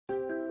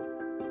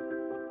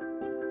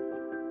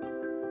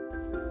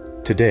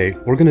Today,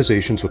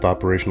 organizations with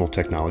operational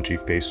technology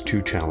face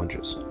two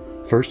challenges.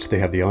 First, they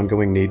have the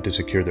ongoing need to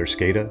secure their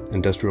SCADA,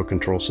 industrial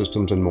control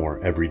systems, and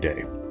more every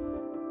day.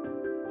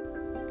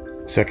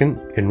 Second,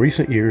 in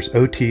recent years,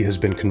 OT has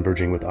been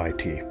converging with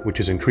IT, which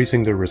is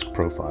increasing their risk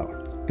profile.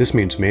 This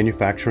means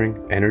manufacturing,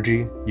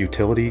 energy,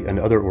 utility, and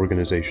other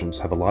organizations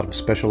have a lot of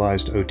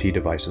specialized OT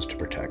devices to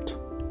protect.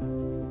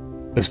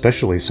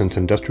 Especially since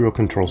industrial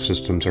control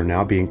systems are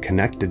now being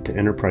connected to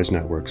enterprise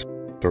networks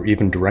or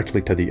even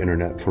directly to the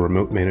internet for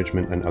remote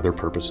management and other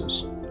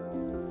purposes.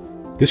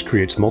 This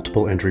creates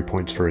multiple entry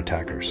points for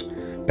attackers.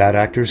 Bad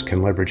actors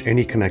can leverage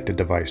any connected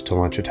device to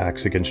launch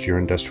attacks against your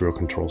industrial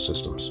control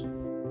systems.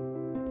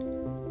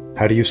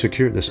 How do you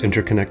secure this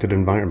interconnected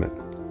environment?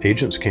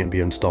 Agents can't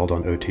be installed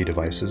on OT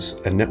devices,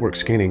 and network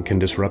scanning can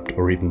disrupt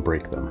or even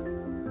break them.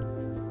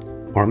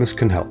 Armis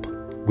can help.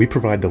 We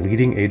provide the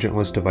leading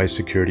agentless device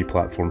security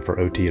platform for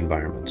OT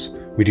environments.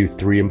 We do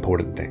three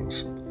important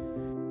things.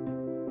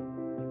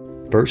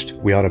 First,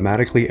 we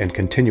automatically and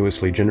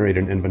continuously generate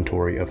an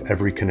inventory of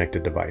every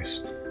connected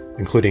device,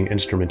 including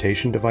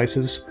instrumentation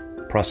devices,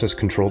 process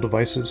control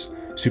devices,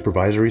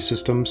 supervisory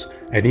systems,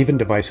 and even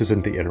devices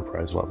at the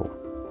enterprise level.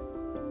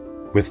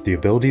 With the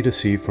ability to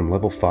see from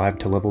level 5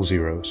 to level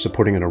 0,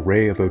 supporting an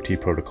array of OT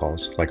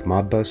protocols like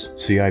Modbus,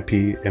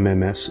 CIP,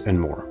 MMS, and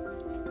more.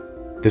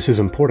 This is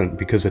important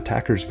because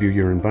attackers view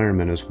your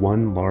environment as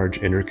one large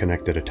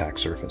interconnected attack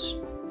surface.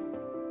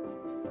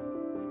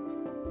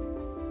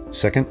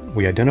 Second,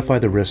 we identify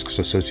the risks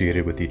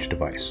associated with each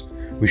device.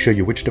 We show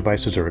you which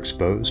devices are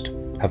exposed,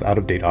 have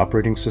out-of-date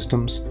operating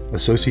systems,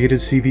 associated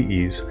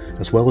CVEs,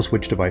 as well as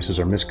which devices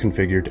are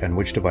misconfigured and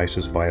which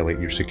devices violate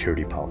your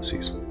security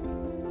policies.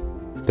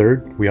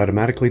 Third, we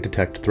automatically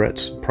detect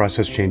threats,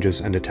 process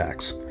changes, and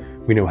attacks.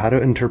 We know how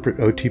to interpret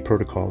OT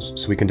protocols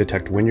so we can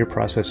detect when your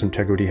process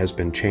integrity has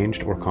been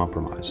changed or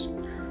compromised.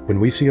 When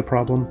we see a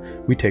problem,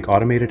 we take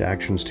automated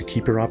actions to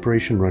keep your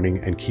operation running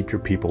and keep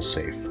your people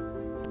safe.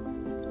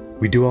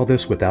 We do all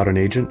this without an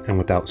agent and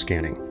without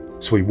scanning,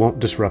 so we won't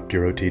disrupt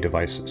your OT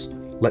devices.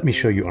 Let me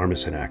show you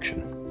Armis in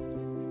action.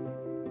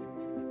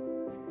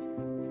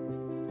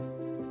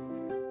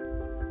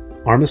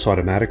 Armis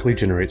automatically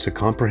generates a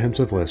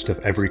comprehensive list of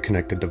every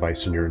connected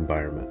device in your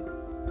environment.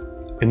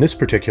 In this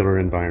particular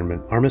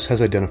environment, Armis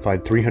has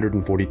identified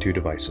 342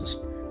 devices.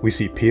 We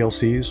see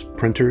PLCs,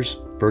 printers,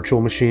 virtual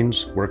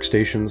machines,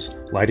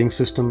 workstations, lighting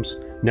systems,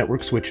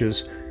 network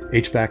switches,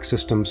 HVAC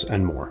systems,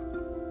 and more.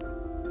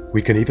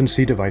 We can even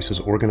see devices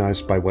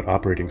organized by what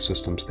operating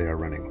systems they are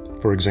running.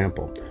 For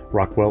example,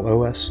 Rockwell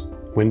OS,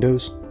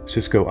 Windows,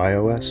 Cisco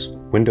iOS,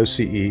 Windows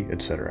CE,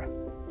 etc.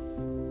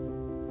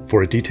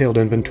 For a detailed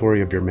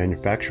inventory of your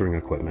manufacturing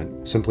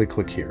equipment, simply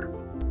click here.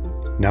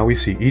 Now we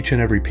see each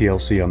and every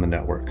PLC on the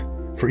network.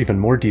 For even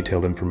more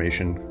detailed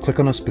information,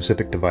 click on a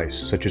specific device,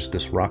 such as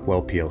this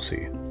Rockwell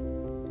PLC.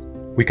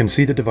 We can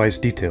see the device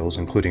details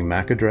including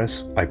MAC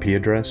address, IP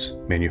address,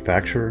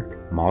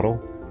 manufacturer,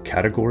 model,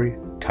 category,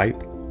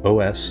 type,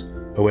 OS,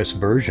 OS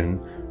version,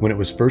 when it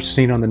was first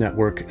seen on the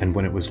network, and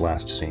when it was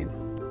last seen.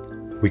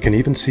 We can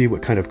even see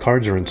what kind of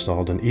cards are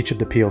installed in each of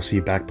the PLC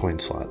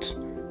backplane slots.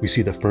 We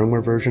see the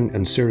firmware version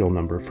and serial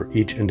number for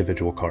each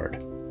individual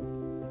card.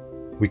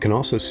 We can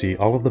also see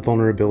all of the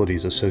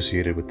vulnerabilities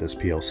associated with this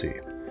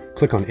PLC.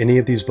 Click on any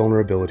of these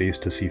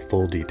vulnerabilities to see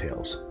full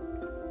details.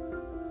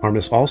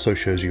 Armis also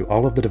shows you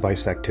all of the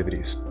device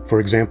activities. For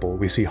example,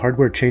 we see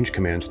hardware change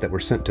commands that were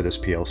sent to this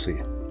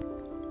PLC.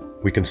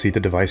 We can see the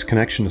device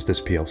connections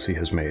this PLC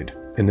has made.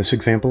 In this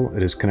example,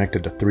 it is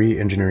connected to 3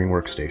 engineering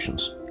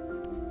workstations.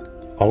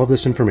 All of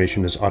this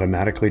information is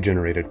automatically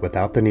generated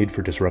without the need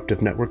for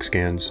disruptive network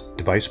scans,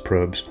 device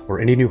probes, or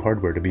any new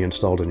hardware to be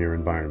installed in your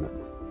environment.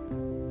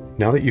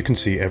 Now that you can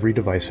see every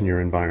device in your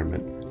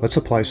environment, let's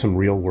apply some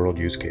real-world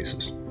use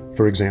cases.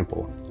 For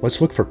example, let's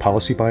look for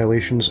policy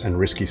violations and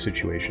risky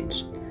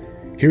situations.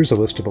 Here's a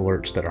list of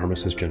alerts that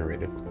Armis has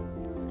generated.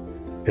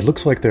 It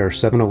looks like there are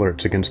 7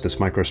 alerts against this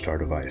MicroStar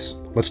device.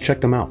 Let's check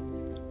them out.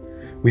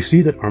 We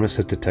see that Armis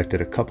has detected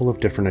a couple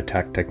of different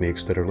attack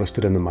techniques that are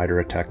listed in the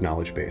MITRE ATT&CK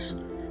knowledge base.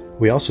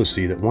 We also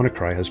see that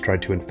WannaCry has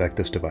tried to infect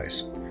this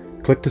device.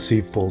 Click to see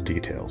full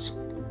details.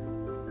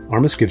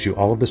 Armis gives you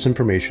all of this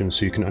information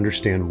so you can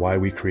understand why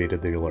we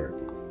created the alert.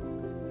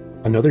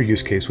 Another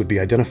use case would be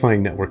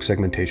identifying network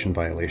segmentation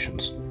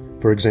violations.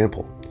 For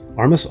example,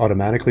 Armis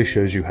automatically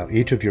shows you how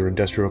each of your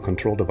industrial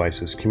control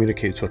devices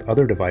communicates with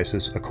other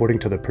devices according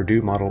to the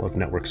Purdue model of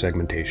network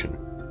segmentation.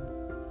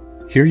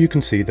 Here you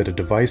can see that a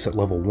device at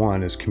level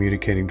 1 is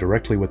communicating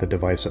directly with a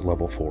device at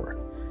level 4.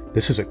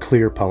 This is a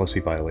clear policy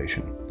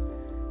violation.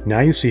 Now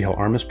you see how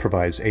Armis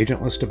provides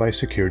agentless device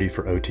security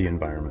for OT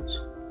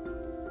environments.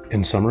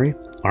 In summary,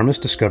 Armis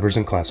discovers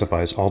and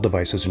classifies all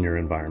devices in your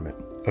environment,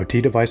 OT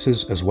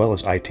devices as well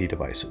as IT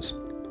devices,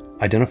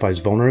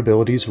 identifies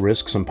vulnerabilities,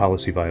 risks, and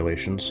policy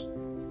violations,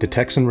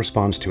 detects and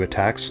responds to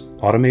attacks,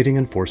 automating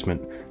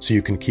enforcement so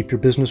you can keep your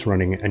business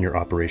running and your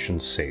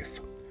operations safe.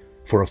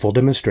 For a full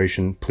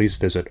demonstration, please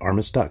visit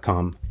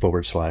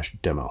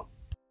armis.com/demo.